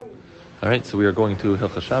All right, so we are going to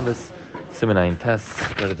Hilchas Shabbos, Siman Test,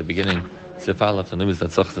 right at the beginning. Sefalaf, and that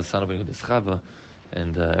Tzach the Sanabing with the Schava,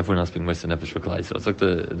 and everyone else being Moist and Nefesh V'Klai. So it's like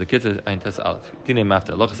the kids Ein Test Aleph. Dinei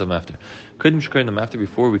Maftir, Laws of Maftir. Couldn't shkrein the Maftir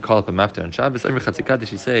before we call up a Maftir on Shabbos. Amir Chatzi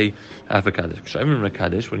Kaddish, you say half a Kaddish. K'shayim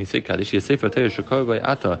Kaddish, when you say Kaddish, you say Sefer Torah Shekoi by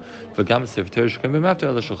Ata, V'gam Sefer Torah Shekoi by Maftir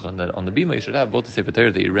al Shulchan. That on the bima you should have both the Sefer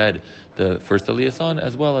Torah that you read the first Aliyas on,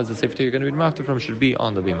 as well as the Sefer Torah you're going to read Maftir from should be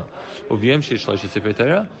on the bima. Uv'yem sheish shlosh Sefer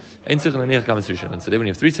Torah. And today when you have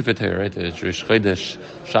three Sefer Torah, right, Rosh Chodesh,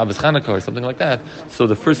 Shabbos, Chanukah, or something like that, so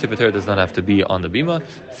the first Sefer Torah does not have to be on the bima.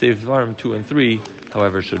 Sefer Dvarim 2 and 3,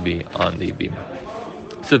 however, should be on the bima.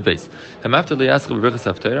 Siv base. After the Yaskel Berachas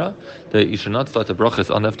Haftarah, that you should not start the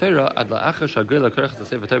brachas on the Haftarah ad la'achar shagreila kerachas the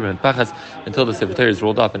Sefer Torah and Pachas until the Sefer Torah is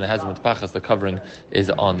rolled up and it has with Pachas, the covering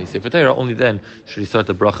is on the Sefer Torah. Only then should you start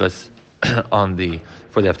the brachas on the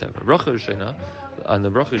for the Haftarah. Bracha Rishona, on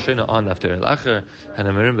the Bracha Rishona on the Haftarah. L'achar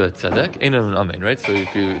hanamirim betzedek einam amen. Right. So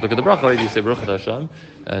if you look at the bracha, right, you say Bracha Hashem,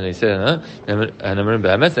 and you say hanamirim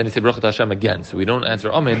be'emes, and you say Bracha Hashem again. So we don't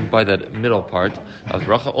answer amen by that middle part of the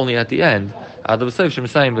bracha, only at the end. Until you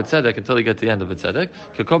get to the end of the tzedek,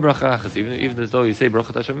 even as though you say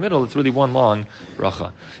Bracha Hashem in the middle, it's really one long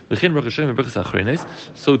bracha.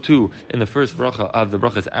 So too, in the first bracha of the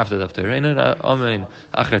brachas after the Haftarah, amen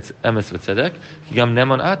achetz emes v'tzedek.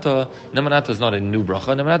 Neman Ata is not a new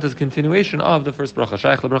bracha. Neman Ata is a continuation of the first bracha.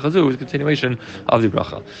 Shaykh lebracha zu is a continuation of the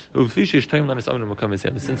bracha.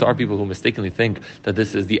 Since there are people who mistakenly think that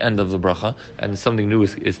this is the end of the bracha and something new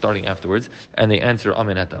is starting afterwards, and they answer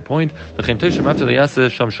amen at that point.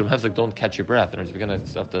 Don't catch your breath. And if you're going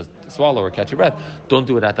to have to swallow or catch your breath, don't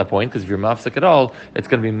do it at that point, because if you're mafsek at all, it's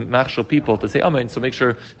going to be machshel people to say amen. So make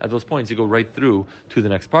sure at those points you go right through to the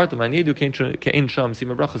next part. The manidu kein sham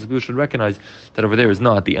sima brachas. People should recognize that over there is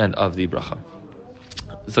not the end of the bracha.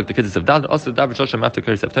 It's like the kids have done. Also, after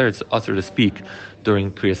Kriyas Haftarah, it's also to speak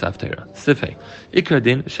during Kriyas Haftarah. Sifei. Ikar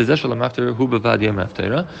din shezesh olam Maftir hu bevad yom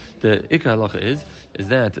Haftarah. The ikar halacha is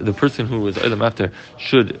that the person who is olam Maftir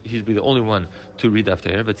he'd be the only one to read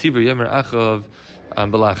Haftarah. But tzibur yemer achav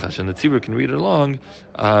balachash, and the tzibur can read it along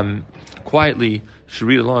quietly. Should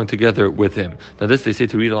read along together with him. Now this they say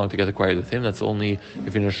to read along together quietly with him. That's only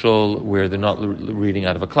if you're in a shul where they're not reading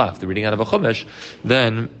out of a klaf. They're reading out of a chumash.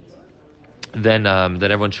 Then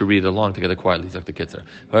everyone should read along together quietly. Like the kitzur.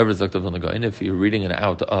 However, if you're reading it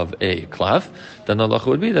out of a klaf, then the halacha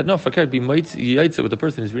would be that no, fakir be yaitza with the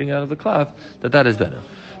person who's reading it out of the klaf, that is better.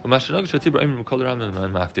 That I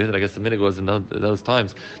guess the minhag was in those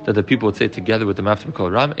times that the people would say together with the maftir kol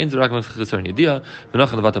ram. There's no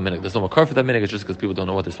makar for that minhag. It's just because people don't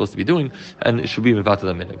know what they're supposed to be doing, and it should be mivata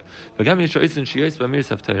that minhag.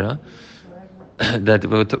 That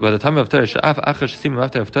by the time of Haftarah,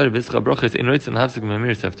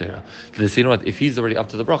 they say, you know what, if he's already up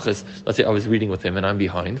to the brachas, let's say I was reading with him and I'm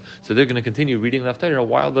behind, so they're going to continue reading the Haftarah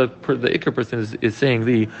while the ikar person is saying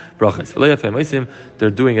the brachas. They're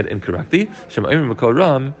doing it incorrectly.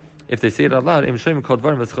 If they say it out loud, they're not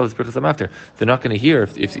going to hear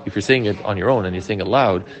if you're saying it on your own and you're saying it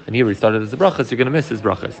loud, and he already started as the brachas, you're going to miss his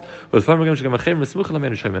brachas. But not only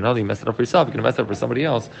you mess it up for yourself, you're going to mess it up for somebody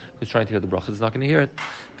else who's trying to hear the brachas, is not going to hear it.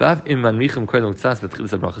 Even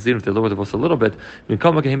if they lower the voice a little bit,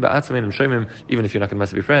 even if you're not going to mess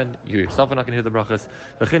up your friend, you yourself are not going to hear the brachas.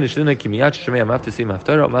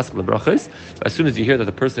 As soon as you hear that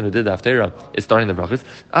the person who did the Haftarah is starting the brachas,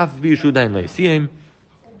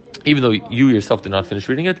 even though you yourself did not finish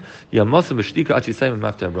reading it, you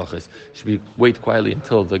should wait quietly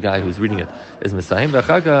until the guy who's reading it is Messiah.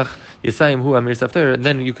 And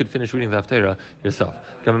then you could finish reading the Haftarah yourself.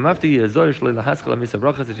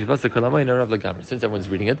 Since everyone's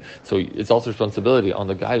reading it, so it's also responsibility on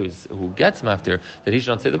the guy who gets Maftir that he should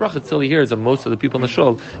not say the brachas till he hears that most of the people in the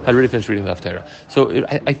shul had already finished reading the Haftarah. So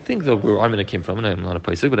I think that where Armina came from, and I'm not a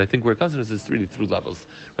paisik, but I think where it comes from is really through levels.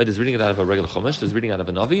 Right? There's reading it out of a regular chumash, there's reading it out of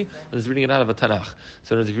a navi, and there's reading it out of a tanakh.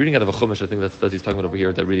 So if you're reading it out of a chumash, I think that's what he's talking about over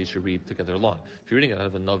here, that really should read together along. If you're reading it out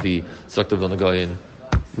of a navi, saktav on the goyin,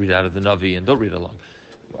 read out of the Navi and don't read along.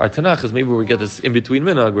 Our Tanakh is maybe where we get this in between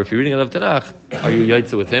minhag, where if you're reading out of Tanakh, are you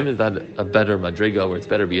yaitza with him? Is that a better madriga where it's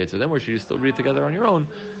better to be yaitza with them, or should you still read together on your own?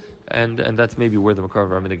 And that's maybe where the makar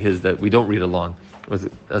of our minhag is, that we don't read along, as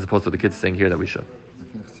opposed to the kids saying here that we should.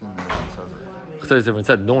 Everyone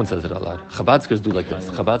said no one says it out loud. Chabadskers do like this.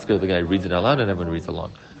 Chabadsker, the guy reads it out loud and everyone reads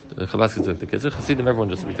along. The Chabadskers like the kids. Chassidim, everyone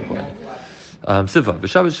just reads it quietly. Siva.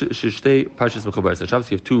 B'Shabbos shtei parshas mechubaros. So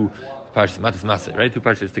Shabbos you have two parshas, matas maseh, right? Two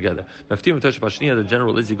parshas together. Maftir metosh b'shniya. The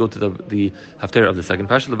general is you go to the haftarah of the second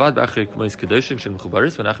parsha. Levad b'achri k'mois kedoshim shel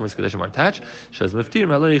mechubaros. When achri k'mois kedoshim are attached, shaz maftir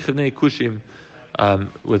malei chivnei kushim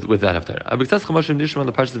with that haftarah. Abiktas Chomashim Nishma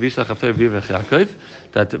the Parshas V'Yishlach haftarah V'Yivrach Yaakov,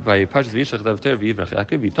 that by Parshas V'Yishlach the haftarah V'Yivrach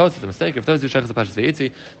Yaakov, he taught it's a mistake. Haftarah V'Yishlach is the Parshas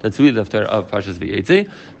V'Yetzi, that's really the haftarah of Parshas V'Yetzi.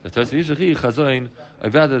 The haftarah V'Yishlach Chazoin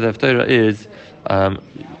Avada, the haftarah is a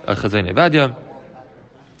Chazoin Avadia.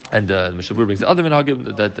 And Mishnah Berurah brings the other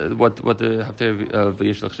minhagim that what the haftarah of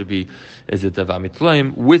V'Yishlach should be is it V'Amit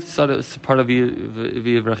Tlaim with part of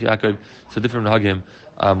V'Yivrach Yaakov. So different minhagim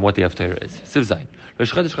what the haftarah is. Siv Zayin.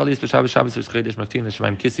 Rosh Chodesh Chali is b'Shabbos Shabbos Rosh Chodesh Maftir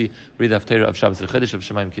Shemaim Kisi. Read the haftarah of Shabbos Chodesh of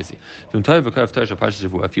Shemaim Kisi.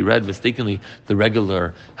 If you read mistakenly the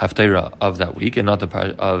regular haftarah of that week and not the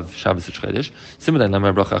part of Shabbos Chodesh, similar to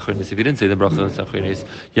bracha achronis. If you didn't say the bracha achronis,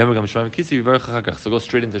 Yamagam Shemaim Kisi V'Varach Chagach. So go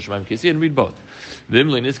straight into Shemaim Kisi and read both.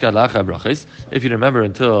 If you remember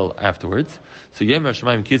until afterwards, so Yemer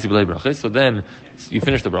Shemaim Kisi b'lei brachas. So then you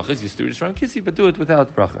finish the brachas, you still read Shemaim Kisi, but do it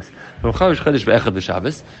without brachas. Chodesh be'echad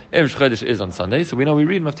b'Shabbos. Erev Chodesh is on Sunday, so we know we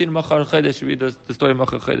read Maftir Machar Chodesh. We read the story of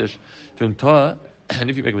Machar Chodesh. And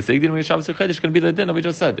if you make a mistake, then we Shabbos Chodesh can be the din that we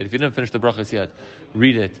just said. If you didn't finish the brachas yet,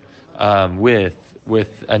 read it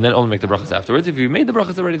with and then only make the brachas afterwards. If you made the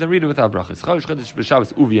brachas already, then read it without brachas. Chodesh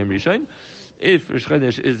b'Shabbos uviyem rishon. If Rosh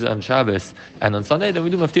Chodesh is on Shabbos and on Sunday, then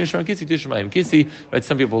we do Maftir Shemaim Kisi, do Shemaim Kisi. Right?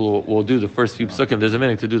 Some people will do the first few psukim. There's a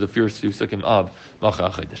minute to do the first few psukim of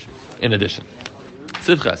Machar Chodesh. In addition,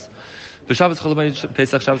 Sivchas. B'Shabbos Cholamayid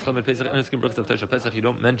Pesach, Shabbos Cholamayid Pesach, and it's Brachas of Pesach. Pesach, you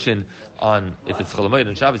don't mention on if it's Cholamayid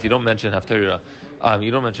and Shabbos, you don't mention haftarah.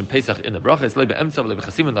 You don't mention Pesach in the bracha. It's like be'emtzav, like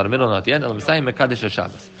be'chasim, not a middle, not at the end. Elam Messiah Mekadesh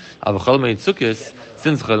Shabbos. But Cholamayid Sukkos,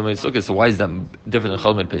 since Cholamayid Sukkos, so why is that different than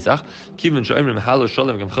Cholamayid Pesach? Kivin she'omrim halo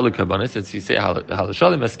shalom gam chaluk kabanis. Since you say halo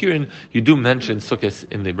shalom askirin, you do mention Sukkos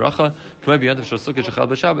in the bracha. Maybe yantav shel Sukkos shechal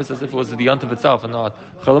b'Shabbos, as if it was the yantav itself and not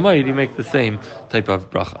Cholamayid. You make the same type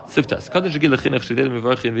of bracha. Siftas. Kadesh gil chinuch shedel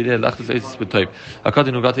mivarchin v'idei lachtos eitzis b'toyv. A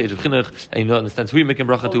kadin who got the age of chinuch and he understands who you're making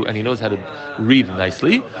bracha to and he knows how to read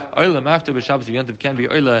nicely. Oila maftir b'Shabbos yantav can be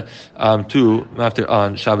oila to maftir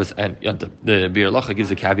on Shabbos and yantav. The Bir Lacha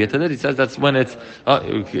gives a caveat to that. He says that's when it's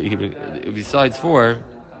besides for.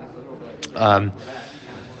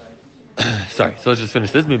 Sorry, so let's just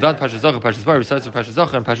finish this. Mibad Parshas Zachar, Parshas Bara, besides for Parshas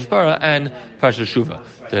Zachar and Parshas Bara and Parshas Shuva.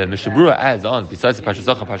 The Mishnah Berurah adds on, besides the Parshas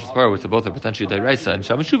Zachar, Parshas Bara, which are both potentially Dairaisa and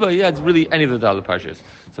Shama Shuva, he adds really any of the Dalit Parshas.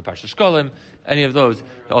 So Parshas Shkolim, any of those,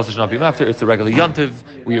 it also should not be Maftir. It's the regular Yantiv.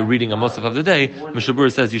 We are reading a Musaf of the day. Mishnah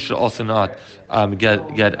Berurah says you should also not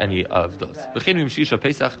get any of those. B'chinim Shisha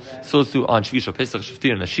Pesach, so too on Shvisha Pesach,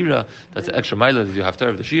 Shaftir and Ashira, that's an extra mile that you have to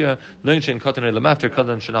have the Shira. Loin Shein Katan Eila Maftir,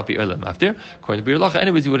 Katan should not be Eila Maftir. According to Bir Lacha,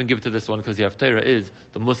 anyways, you wouldn't give it to this one because the Haftarah is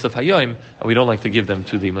the Musaf Hayoim, and we don't like to give them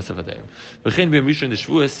to the Musaf Hadayim. B'chinim B'yom Rishon the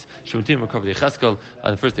Shavuos, Shemutim Merkava Yecheskel,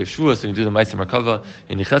 on the first day of Shavuos, when you do the Ma'aser Merkava,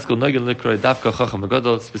 in Yecheskel, Nogel Nikroi, Davka Chacham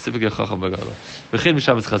Megadol, specifically Chacham Megadol. B'chinim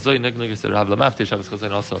Shabbos Chazoy, Nogel Nikroi, Rav Lamaftir, Shabbos Chazoy,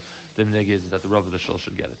 and also the Minhag is that the Rav of the Shul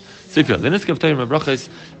should get it. So if you the Niskav Torah Mebrachos,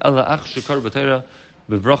 Ela Ach Shekar B'Torah,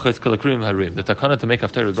 Bebrachos Kolakrim Harim. The takana to make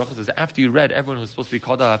Haftarah with brachos is after you read everyone who's supposed to be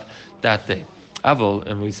called up that day. Avol,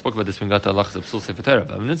 and we spoke about this when we got to Halachas of Psul Sefer Torah.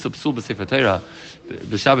 But when it's a Psul b'Sefer Torah,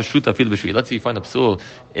 b'Shabbos Shuta Fil b'Shvi. Let's say you find a Psul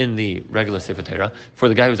in the regular Sefer Torah for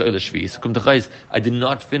the guy who's Oila Shvi. So Kum Tachais, I did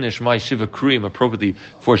not finish my Shiva Kurim appropriately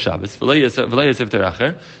for Shabbos. There's no Sefer Torah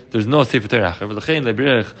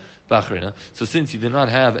Acher. So since you did not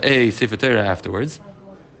have a Sefer Torah afterwards,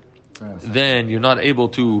 then you're not able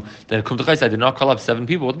to. Then Kum Tachais, I did not call up 7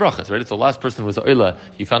 people with brachas. Right? It's the last person who was Oila.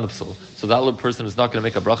 He found a psul. So that little person is not going to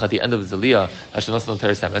make a bracha at the end of his aliyah.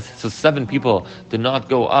 So 7 people did not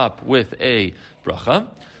go up with a bracha.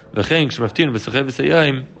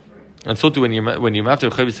 And so too when you maftir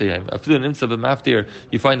chavis hayim, after an imsa b'maftir,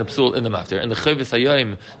 you find a psul in the maftir, and the chavis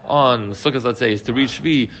hayim on sukkahs, let's say, is to read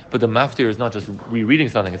shvi, but the maftir is not just rereading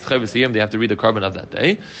something; it's chavis hayim. They have to read the carbon of that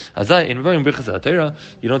day. Azai in very brichas atera,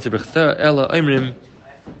 you don't say brichas ela imrim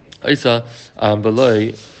isa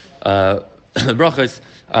beloy brachas.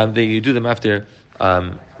 You do the maftir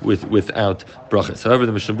without brachas. However,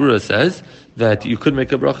 the Mishnah Berurah says that you could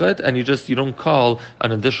make a brachet and you don't call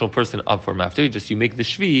an additional person up for maftir. You make the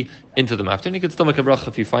shvi into the maftir, and you could still make a bracha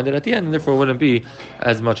if you find it at the end, and therefore it wouldn't be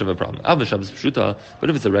as much of a problem. But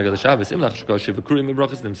if it's a regular Shabbos, if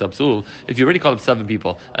you already called up 7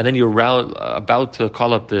 people and then you're about to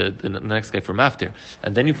call up the next guy for maftir,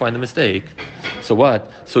 and then you find the mistake, so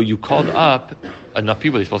what? So you called up enough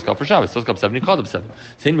people you're supposed to call for Shabbos. Supposed to call up 7, you called up 7.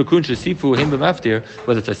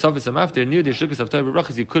 Whether it's a Safis or Maftir, near the Shlukas of Torah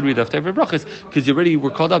Brachas, you could read the Torah Brachas because you already were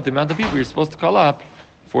called up the amount of people you're supposed to call up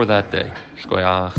for that day. Shkoyach.